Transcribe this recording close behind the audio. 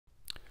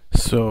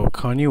So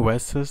Kanye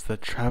West says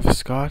that Travis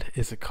Scott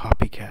is a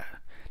copycat.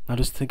 Now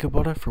just think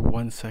about it for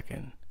 1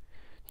 second.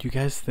 Do you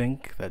guys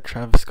think that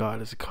Travis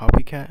Scott is a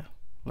copycat?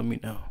 Let me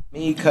know.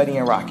 Me, Cudi,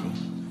 and Rocky.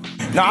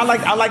 No,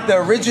 I like the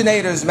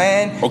originators,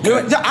 man. Okay.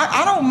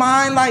 I don't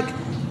mind, like,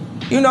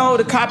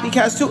 the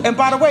copycats too. And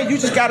by the way, you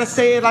just gotta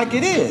say it like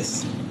it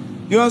is. You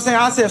know what I'm saying?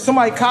 I said, if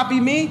somebody copy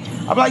me,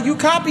 I'm like, you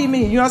copy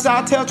me. You know what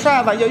I'm saying? I'll tell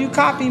Trav, like, yo, you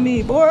copy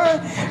me, boy.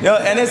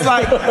 And it's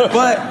like,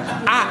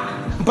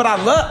 but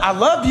I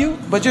love you,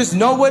 but just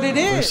know what it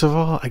is. First of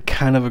all, I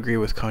kind of agree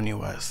with Kanye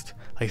West.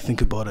 Like,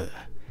 think about it.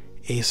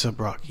 A$AP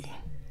Rocky,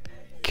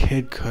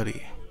 Kid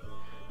Cudi,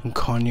 and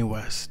Kanye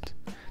West.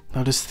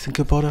 Now just think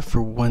about it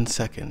for 1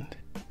 second.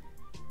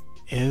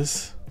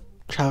 Is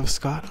Travis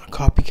Scott a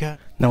copycat?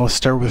 Now let's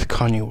start with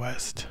Kanye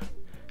West.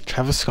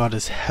 Travis Scott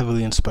is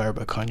heavily inspired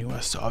by Kanye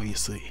West,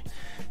 obviously.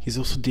 He's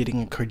also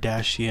dating a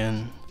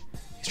Kardashian.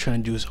 He's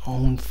trying to do his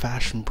own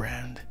fashion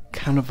brand,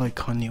 kind of like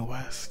Kanye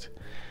West.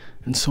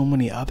 And so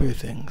many other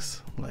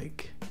things,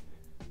 like,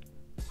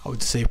 I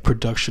would say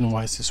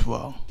production-wise as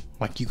well.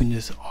 Like, you can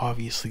just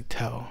obviously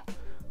tell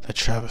that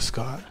Travis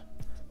Scott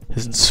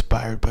is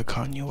inspired by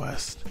Kanye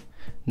West.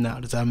 Now,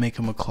 does that make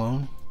him a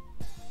clone?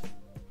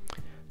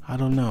 I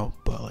don't know,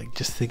 but like,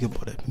 just think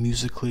about it.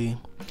 Musically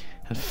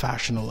and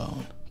fashion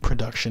alone,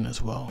 production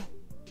as well,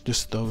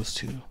 just those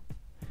two.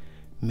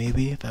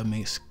 Maybe that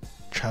makes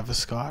Travis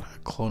Scott a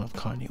clone of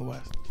Kanye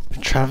West.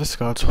 Travis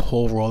Scott's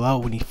whole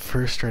rollout when he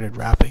first started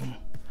rapping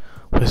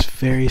was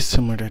very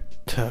similar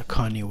to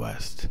Kanye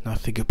West. Now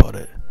think about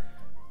it.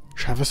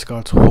 Travis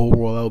Scott's whole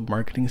rollout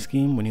marketing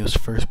scheme when he was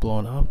first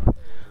blown up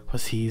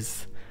was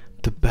he's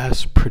the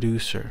best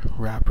producer,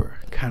 rapper,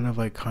 kind of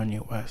like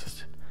Kanye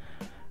West.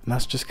 And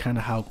that's just kind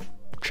of how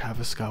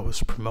Travis Scott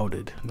was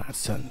promoted in that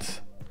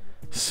sense.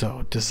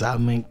 So does that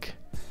make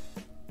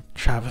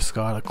Travis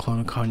Scott a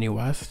clone of Kanye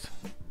West?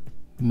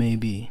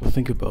 Maybe.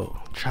 Think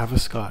about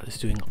Travis Scott is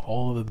doing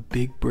all the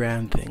big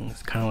brand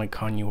things, kind of like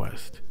Kanye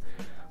West.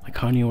 Like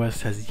Kanye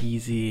West has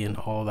Yeezy and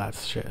all that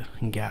shit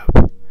and Gap.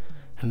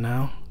 And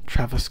now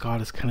Travis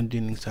Scott is kind of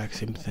doing the exact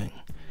same thing,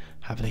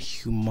 having a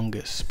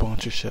humongous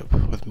sponsorship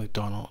with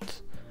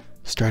McDonald's,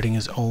 starting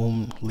his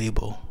own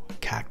label,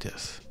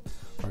 Cactus,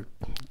 or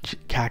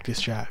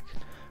Cactus Jack.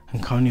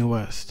 And Kanye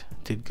West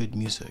did good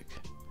music.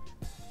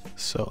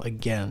 So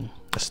again,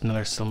 that's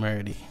another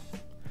similarity.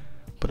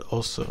 But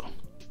also,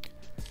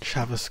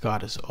 Travis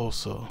Scott is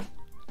also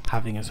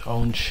having his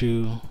own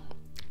shoe.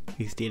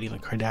 He's dating the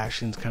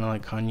Kardashians, kind of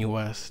like Kanye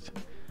West.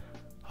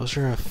 Those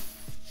are a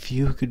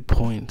few good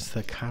points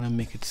that kind of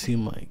make it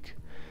seem like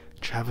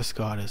Travis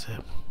Scott is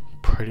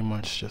pretty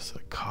much just a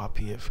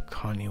copy of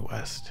Kanye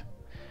West.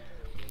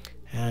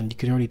 And you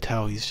can already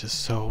tell he's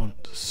just so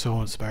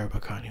inspired by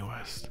Kanye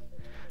West.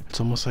 It's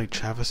almost like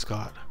Travis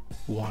Scott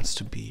wants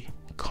to be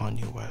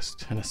Kanye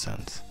West in a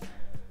sense.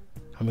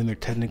 I mean, they're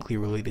technically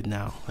related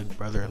now, like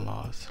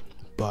brother-in-laws.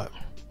 But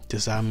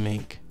does that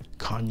make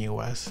Kanye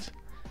West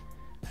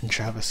and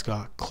Travis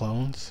Scott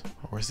clones?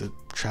 Or is it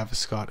Travis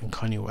Scott and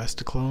Kanye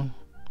West a clone?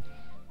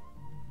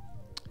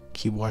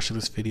 Keep watching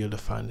this video to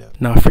find out.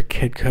 Now for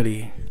Kid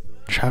Cudi,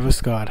 Travis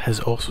Scott has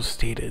also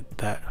stated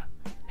that,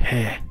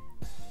 hey,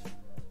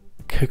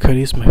 Kid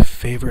Cudi is my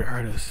favorite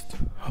artist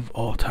of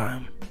all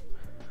time.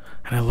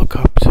 And I look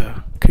up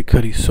to Kid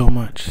Cudi so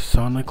much,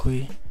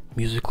 sonically,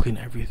 musically, and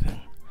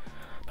everything.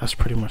 That's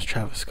pretty much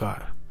Travis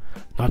Scott.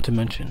 Not to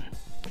mention,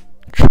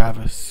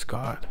 Travis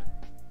Scott.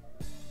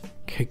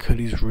 Kid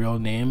Cudi's real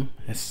name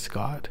is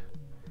Scott.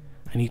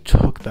 And he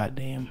took that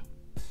name,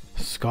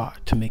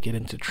 Scott, to make it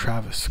into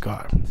Travis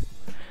Scott.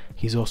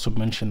 He's also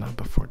mentioned that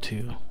before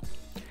too.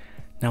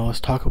 Now let's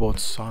talk about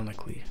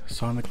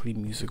sonically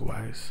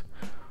music-wise.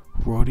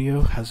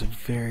 Rodeo has a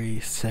very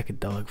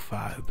psychedelic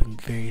vibe and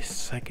very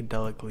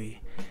psychedelically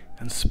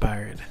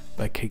inspired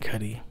by Kid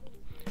Cudi.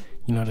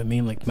 You know what I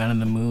mean? Like Man on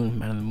the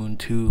Moon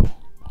 2,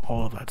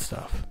 all of that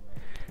stuff.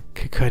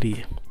 Kid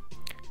Cudi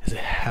is a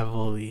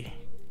heavily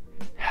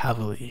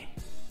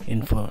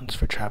influenced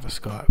for Travis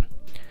Scott.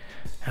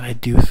 And I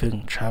do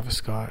think Travis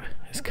Scott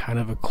is kind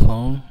of a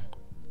clone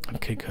of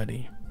Kid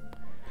Cudi.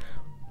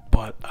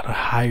 But on a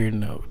higher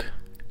note,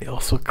 they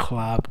also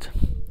collabed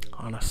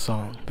on a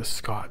song, The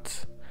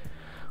Scotts,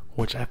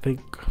 which I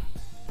think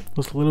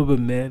was a little bit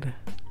mid.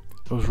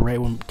 It was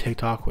right when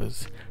TikTok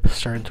was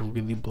starting to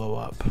really blow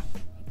up.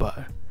 But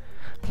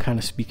I'm kind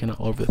of speaking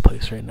all over the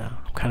place right now.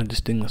 I'm kind of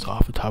just doing this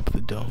off the top of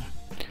the dome.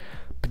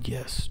 But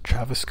yes,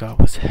 Travis Scott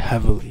was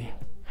heavily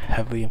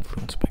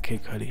influenced by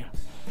Kid Cudi.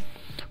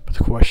 But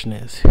the question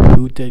is,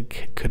 who did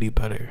Kid Cudi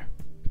better?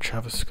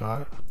 Travis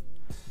Scott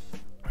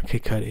or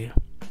Kid Cudi?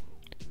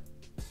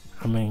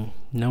 I mean,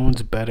 no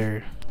one's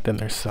better than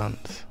their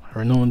sons.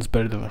 Or no one's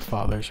better than their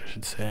fathers, I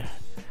should say.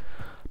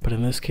 But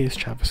in this case,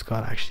 Travis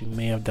Scott actually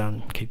may have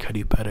done Kid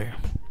Cudi better.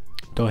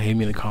 Don't hate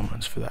me in the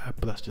comments for that,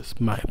 but that's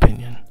just my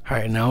opinion.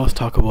 Alright, now let's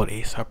talk about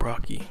A$AP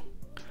Rocky.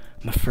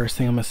 And the first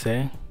thing I'm gonna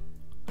say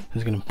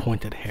is gonna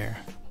point at hair,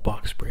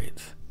 box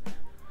braids.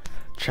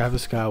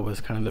 Travis Scott was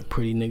kind of the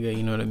pretty nigga,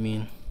 you know what I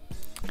mean?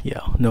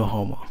 Yo, no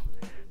homo.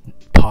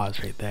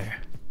 Pause right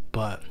there.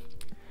 But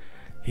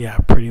Yeah,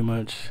 pretty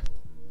much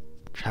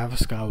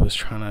Travis Scott was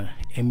trying to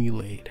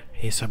emulate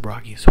A$AP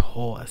Rocky's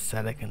whole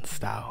aesthetic and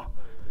style.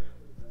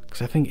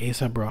 Because I think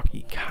A$AP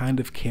Rocky kind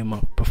of came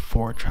up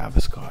before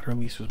Travis Scott, or at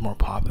least was more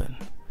poppin'.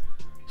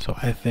 So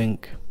I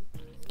think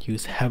he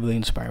was heavily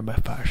inspired by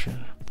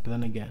fashion. But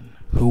then again,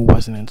 who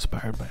wasn't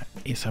inspired by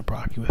A$AP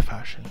Rocky with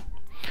fashion?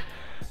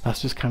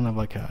 That's just kind of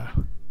like a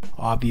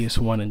obvious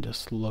one in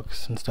just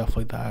looks and stuff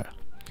like that.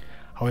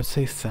 I would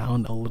say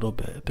sound a little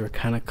bit. They're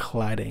kind of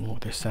colliding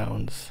with their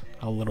sounds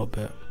a little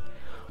bit.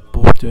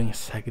 Both doing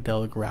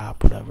psychedelic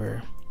rap,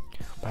 whatever.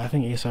 But I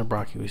think A$AP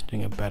Rocky was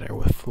doing it better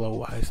with flow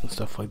wise and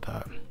stuff like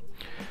that.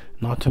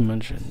 Not to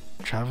mention,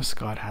 Travis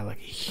Scott had like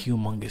a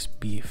humongous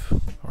beef,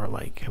 or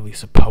like at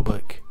least a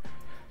public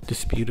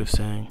dispute of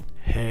saying,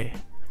 hey,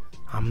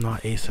 I'm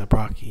not A$AP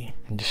Rocky,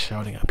 and just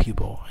shouting at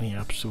people, and he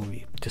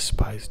absolutely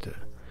despised it.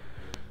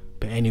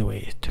 But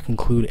anyway, to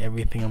conclude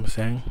everything I'm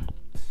saying,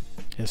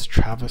 is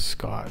Travis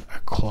Scott a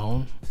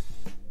clone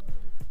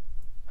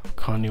of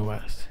Kanye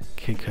West,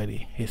 Kid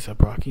Cudi,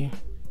 A$AP Rocky?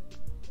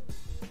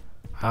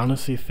 I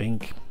honestly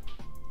think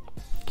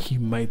he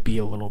might be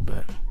a little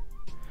bit,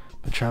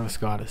 but Travis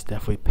Scott has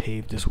definitely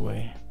paved his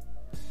way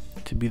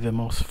to be the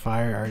most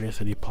fire artist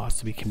that he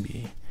possibly can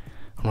be,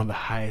 and one of the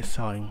highest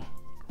selling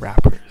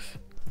rappers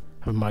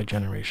of my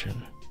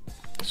generation.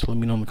 So let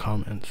me know in the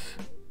comments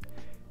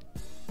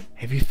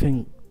if you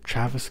think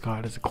Travis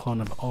Scott is a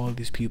clone of all of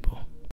these people.